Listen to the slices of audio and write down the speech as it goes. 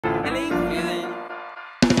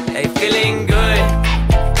Hey, feeling good,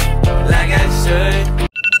 like I should.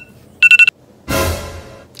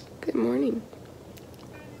 Good morning.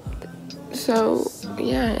 So,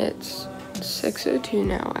 yeah, it's 6:02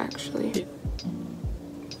 now, actually.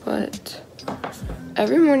 But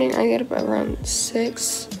every morning I get up around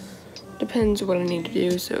 6. Depends what I need to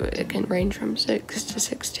do, so it can range from 6 to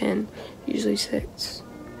 6:10, usually 6.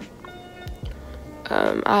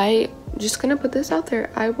 I just gonna put this out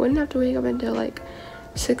there. I wouldn't have to wake up until like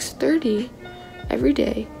 6:30 every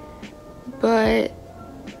day, but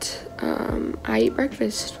I eat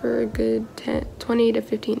breakfast for a good 20 to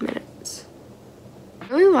 15 minutes.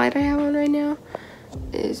 The only light I have on right now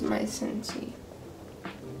is my Scentsy.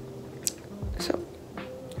 So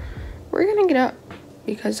we're gonna get up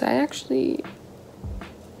because I actually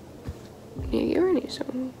need to get ready. So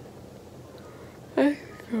I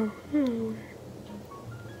go.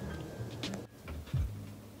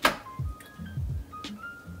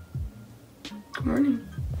 Good morning.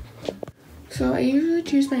 So I usually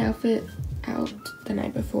choose my outfit out the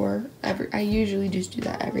night before. I usually just do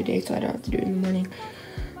that every day, so I don't have to do it in the morning.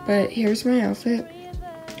 But here's my outfit.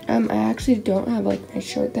 I actually don't have like my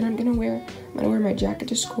shirt that I'm gonna wear. I'm gonna wear my jacket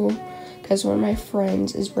to school because one of my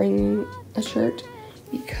friends is bringing a shirt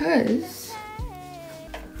because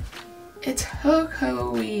it's Ho-Ho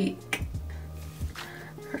week.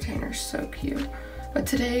 Her Tanner's so cute. But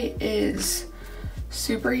today is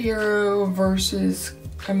superhero versus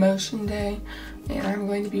emotion day, and I'm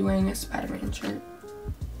going to be wearing a Spider-Man shirt.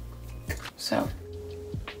 So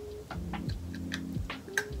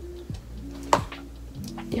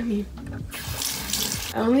yummy.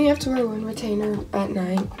 I only have to wear one retainer at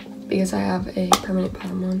night because I have a permanent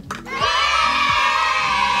bottom one.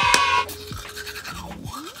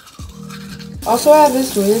 Also, I have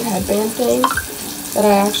this weird headband thing that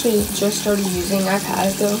I actually just started using. I've had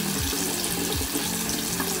it though,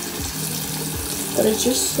 but it's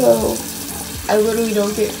just so I literally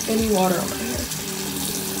don't get any water on my hair.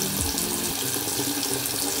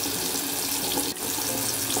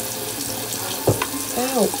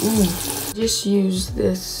 Ow, ooh. Just use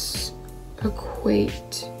this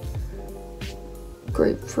Equate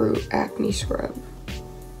grapefruit acne scrub.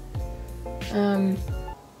 I'm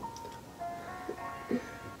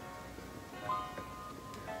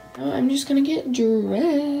just gonna get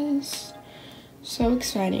dressed. So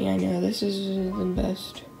exciting, I know. This is the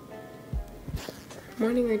best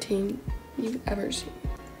morning routine you've ever seen.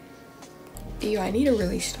 Ew, I need to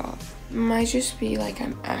really stop. Might just be like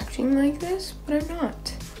I'm acting like this, but I'm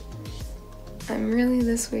not. I'm really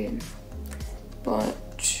this weird.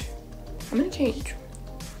 But I'm gonna change.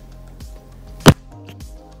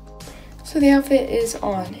 So the outfit is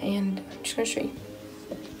on, and I'm just gonna show you.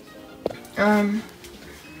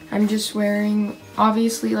 I'm just wearing,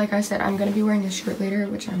 obviously, like I said, I'm gonna be wearing this shirt later,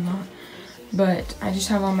 which I'm not, but I just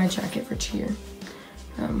have on my jacket for cheer.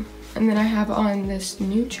 And then I have on this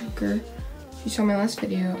new choker. If you saw my last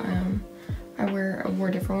video, I wore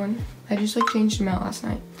a different one. I just like changed them out last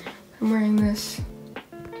night. I'm wearing this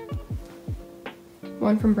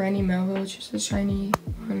one from Brandy Melville, which is a shiny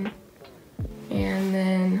one. And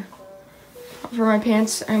then for my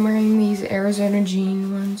pants, I'm wearing these Arizona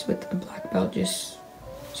jean ones with a black belt, just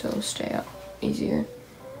so it'll stay up easier.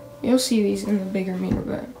 You'll see these in the bigger mirror,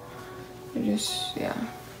 but they're just, yeah. I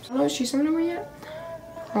don't know what she's gonna wear yet.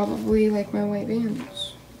 Probably like my white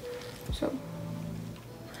Vans. So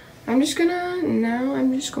I'm just going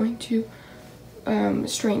to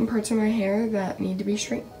straighten parts of my hair that need to be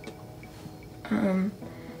straightened.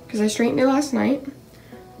 Because I straightened it last night.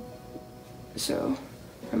 So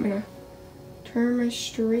I'm gonna turn my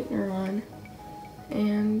straightener on,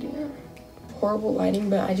 and yeah. Horrible lighting,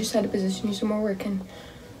 but I just had to position you somewhere where it can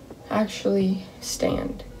actually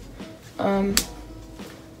stand.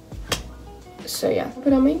 So yeah,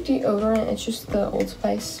 but I'll make deodorant. It's just the Old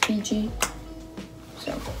Spice Fiji.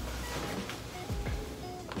 So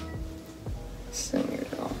it's not weird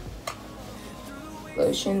at all.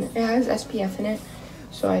 Lotion. It has SPF in it,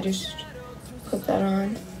 so I just put that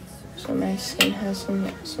on so my skin has some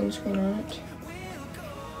sunscreen on it.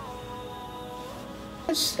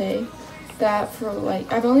 Let's say that for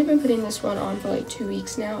like, I've only been putting this one on for like 2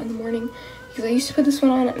 weeks now in the morning, because I used to put this one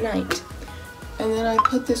on at night, and then I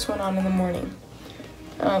put this one on in the morning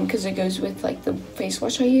because it goes with like the face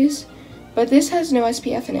wash I use, but this has no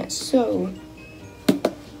SPF in it, so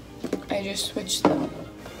I just switched them.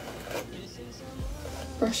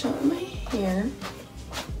 Brush out my hair.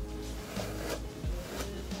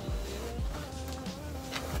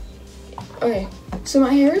 Okay, so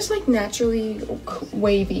my hair is like naturally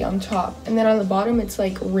wavy on top, and then on the bottom it's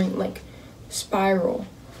like spiral.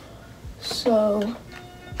 So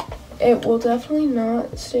it will definitely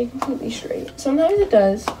not stay completely straight. Sometimes it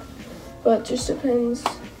does, but just depends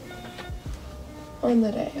on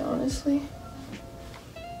the day, honestly.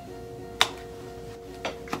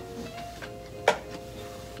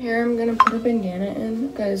 Here I'm gonna put a bandana in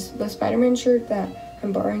because the Spider-Man shirt that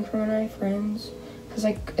I'm borrowing from one of my friends has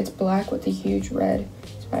like, it's black with a huge red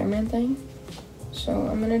Spider-Man thing. So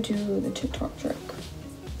I'm gonna do the Tik Tok trick.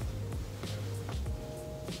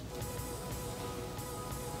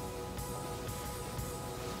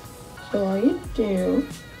 So all you do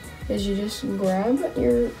is you just grab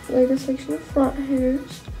your, like a section of front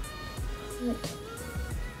hairs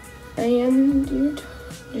and you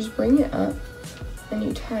just bring it up and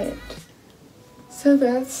you tie it. So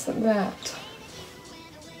that's that.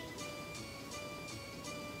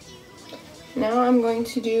 Now I'm going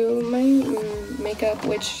to do my makeup,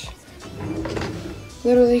 which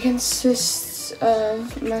literally consists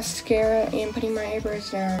of mascara and putting my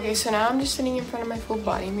eyebrows down. Okay, so now I'm just sitting in front of my full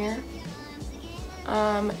body mirror.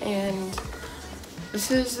 And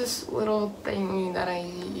this is this little thing that I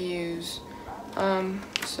use.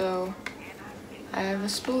 So I have a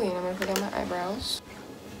spoolie and I'm gonna put on my eyebrows.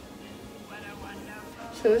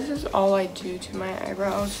 So this is all I do to my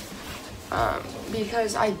eyebrows,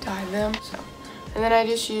 because I dye them. So, and then I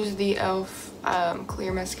just use the e.l.f.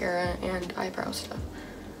 Clear mascara and eyebrow stuff.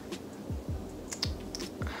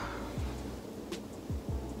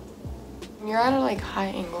 You're at a like high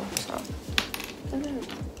angle, so.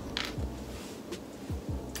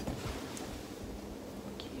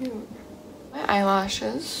 Cute. My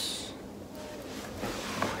eyelashes.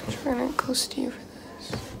 I'm trying to get close to you for this.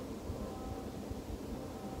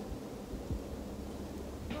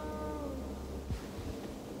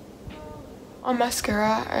 On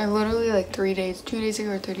mascara, I literally like 2 days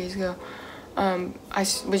ago or 3 days ago, I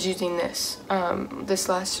was using this, this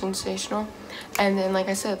Lash Sensational, and then like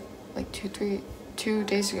I said, like 2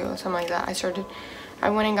 days ago, something like that, I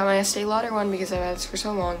went and got my Estee Lauder one because I've had this for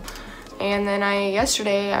so long, and then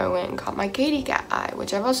yesterday I went and got my Katy Cat eye,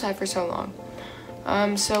 which I've also had for so long.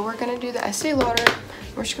 So we're gonna do the Estee Lauder.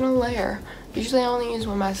 We're just gonna layer. Usually I only use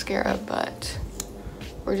one mascara, but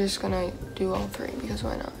we're just gonna do all three because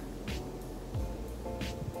why not?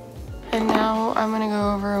 And now I'm gonna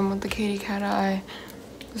go over them with the Katy Cat eye.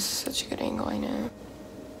 This is such a good angle, I know.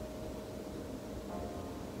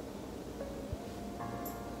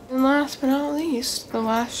 And last but not least, the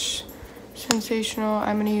Lash Sensational.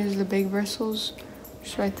 I'm gonna use the big bristles,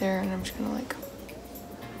 just right there, and I'm just gonna like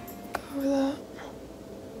go over that.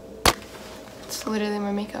 It's literally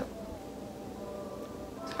my makeup.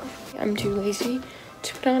 So, I'm too lazy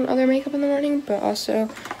to put on other makeup in the morning, but also,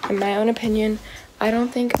 in my own opinion, I don't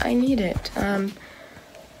think I need it.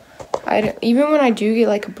 Even when I do get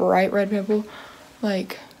like a bright red pimple,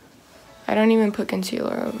 like, I don't even put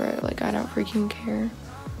concealer over it. Like, I don't freaking care.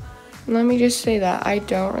 Let me just say that I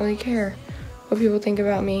don't really care what people think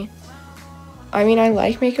about me. I mean, I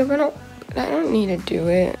like makeup, but I don't need to do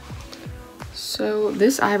it. So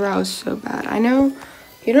this eyebrow is so bad. I know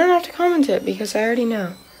you don't have to comment it because I already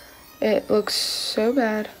know. It looks so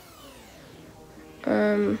bad.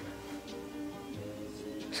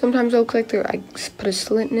 Sometimes it looks like I put a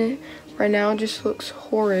slit in it. Right now it just looks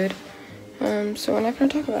horrid. So we're not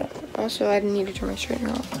gonna talk about it. Also, I need to turn my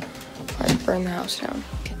straightener off or burn the house down.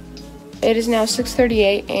 It is now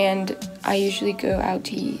 6:38 and I usually go out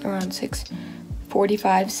to eat around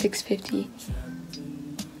 6:45, 6:50.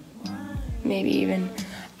 Maybe even.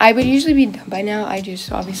 I would usually be done by now.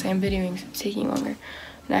 Obviously I'm videoing, so it's taking longer.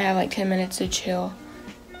 And I have like 10 minutes to chill.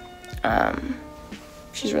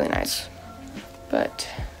 She's really nice. But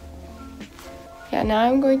yeah, now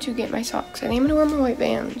I'm going to get my socks. I think I'm gonna wear my white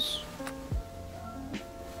Vans.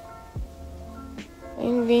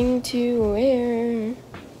 I'm going to wear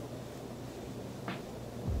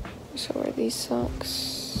these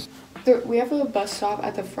socks. We have a bus stop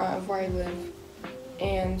at the front of where I live,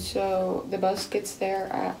 and so the bus gets there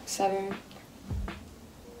at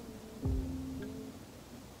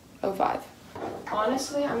 7:05.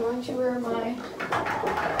 Honestly, I'm going to wear my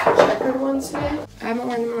checkered ones today. I haven't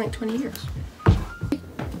worn them in like 20 years.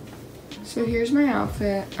 So here's my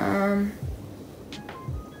outfit.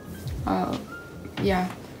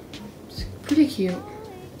 Yeah, it's pretty cute.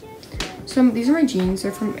 So these are my jeans.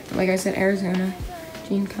 They're from, like I said, Arizona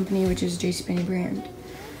Jean Company, which is JCPenney brand.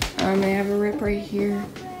 They have a rip right here,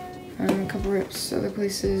 a couple rips other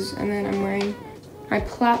places, and then I'm wearing my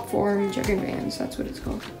platform jogging Vans. That's what it's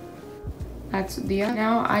called. That's the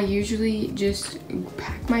now I usually just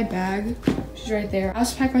pack my bag, which is right there. I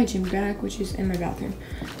also pack my gym bag, which is in my bathroom.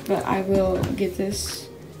 But I will get this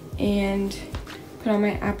and put on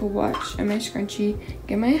my Apple Watch and my scrunchie,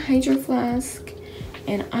 get my hydro flask,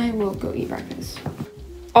 and I will go eat breakfast.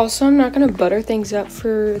 Also, I'm not gonna butter things up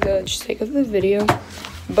for the sake of the video,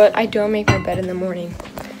 but I don't make my bed in the morning.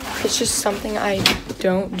 It's just something I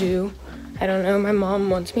don't do. I don't know, my mom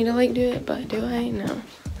wants me to like do it, but do I? No.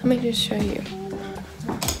 Let me just show you.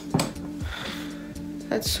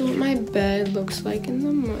 That's what my bed looks like in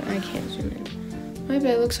the morning. I can't zoom in. My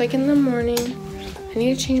bed looks like in the morning. I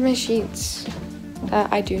need to change my sheets.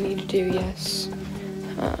 That I do need to do, yes.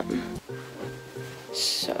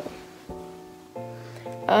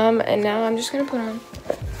 And now I'm just gonna put on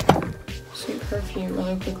some perfume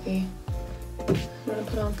really quickly. I'm gonna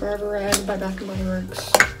put on Forever Red by Bath & Body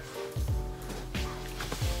Works.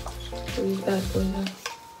 Put these bad boys on.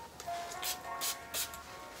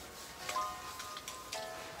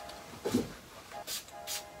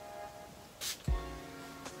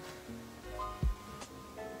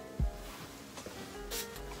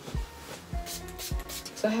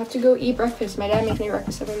 So I have to go eat breakfast. My dad makes me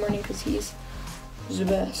breakfast every morning because he's the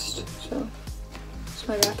best. So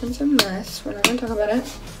my bathroom's a mess. We're not gonna talk about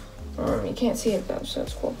it. You can't see it though, so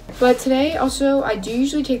it's cool. But today also, I do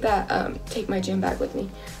usually take my gym bag with me,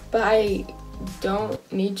 but I don't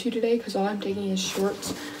need to today because all I'm taking is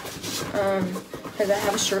shorts. Because I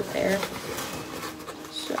have a shirt there.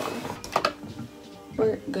 So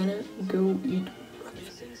we're gonna go eat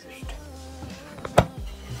breakfast.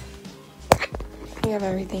 We have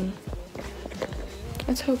everything.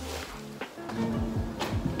 Let's hope.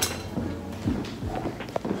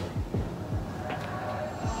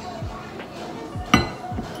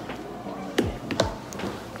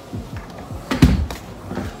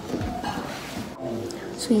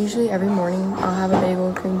 So usually every morning I'll have a bagel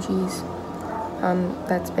with cream cheese.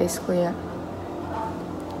 That's basically it.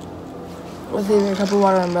 With either a cup of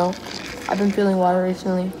water or milk. I've been feeling water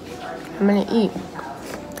recently. I'm gonna eat.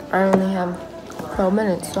 I only have 12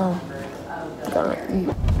 minutes, so I'm gonna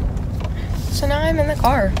eat. So now I'm in the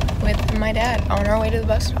car with my dad on our way to the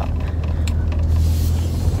bus stop.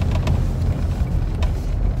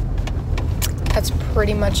 That's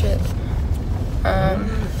pretty much it.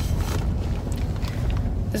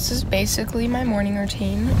 This is basically my morning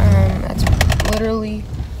routine. That's literally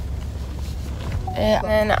it.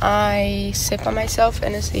 And I sit by myself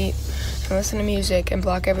in a seat and listen to music and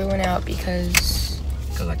block everyone out because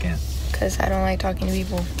I can't. Because I don't like talking to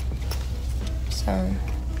people. So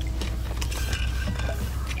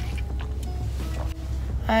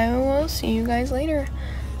I will see you guys later.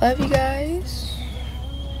 Love you guys.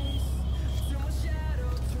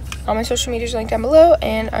 All my social medias are linked down below,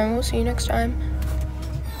 and I will see you next time.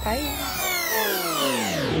 Bye.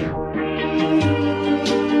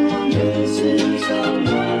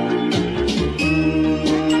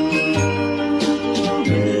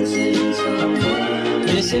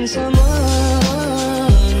 Missing someone.